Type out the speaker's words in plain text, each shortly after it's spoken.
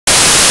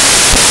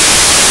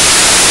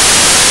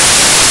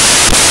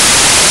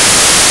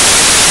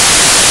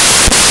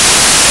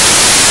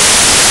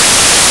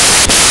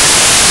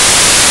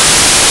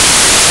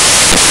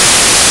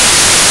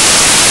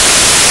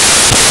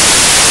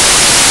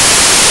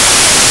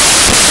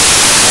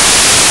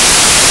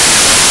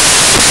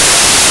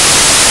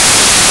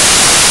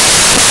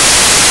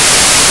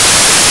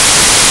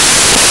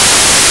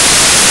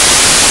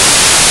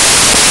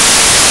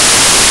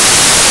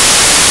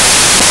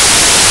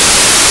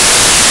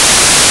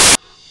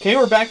Okay,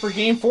 we're back for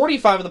game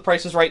 45 of The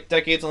Price is Right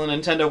Decades on the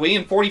Nintendo Wii.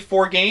 In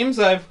 44 games,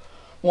 I've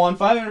won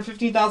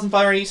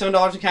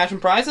 $515,587 in cash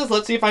and prizes.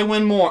 Let's see if I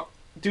win more.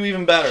 Do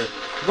even better.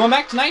 We're going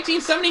back to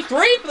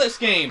 1973 for this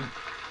game.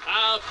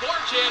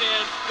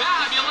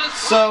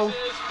 So,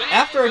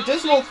 after a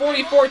dismal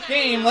 44th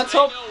game, let's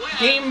hope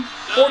game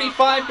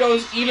 45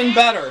 goes even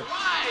better.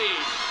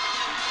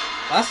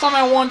 Last time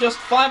I won just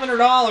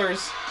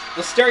 $500,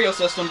 the stereo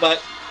system,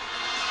 but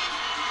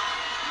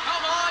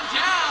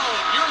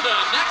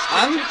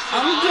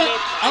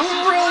I'm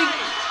really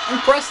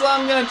impressed that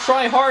I'm gonna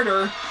try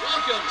harder.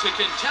 Welcome to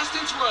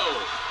Contestants Row.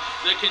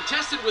 The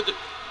contestant with the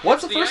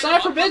What's the first sign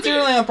for bids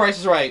early on Price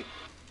is Right?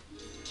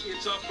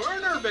 It's a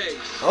burner base.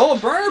 Oh, a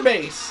burner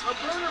base. A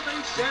burner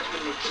base set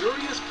in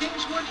luxurious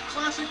Kingswood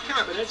classic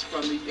cabinets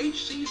from the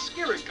H.C.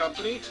 Skirret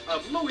Company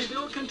of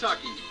Louisville,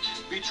 Kentucky,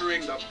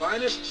 featuring the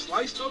finest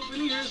sliced oak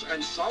veneers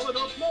and solid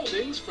oak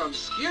moldings from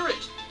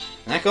Skirret.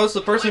 And that goes to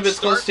the person who bids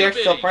close to the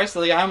actual price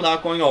of the item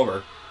without going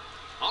over.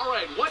 All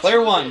right, what's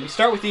Player 1, we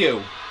start with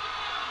you.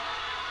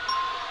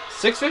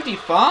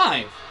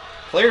 $655.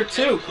 Player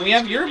 2, can we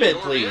have your bid,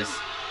 please?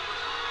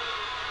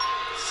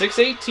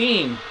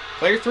 $618.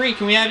 Player 3,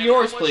 can we have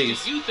yours,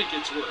 please? How much do you think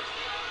it's worth?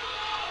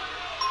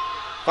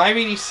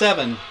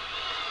 $587.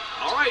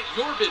 All right,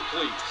 your bid,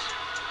 please.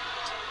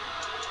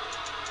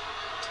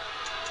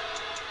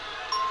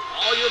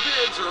 All your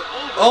bids are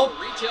over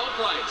the retail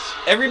price.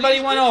 Everybody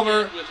went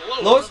over.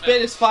 Lowest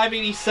bid is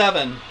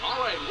 $587. All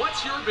right,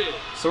 what's your bid?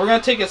 So we're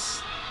gonna take a.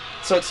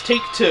 So it's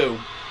take 2.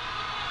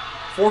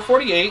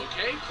 $448.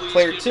 Okay, please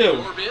Player give 2.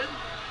 me your bid.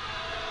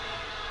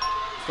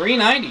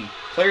 $390.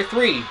 Player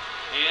 3. And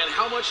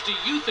how much do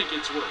you think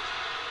it's worth?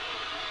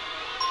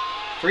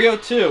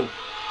 $302.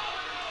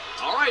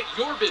 All right,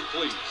 your bid,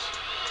 please.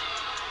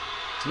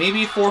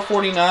 Maybe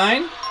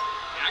 $449.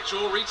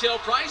 Actual retail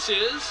price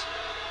is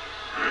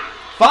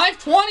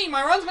 $520.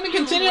 My run's gonna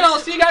continue, and I'll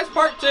see you guys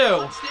part 2.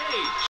 on stage.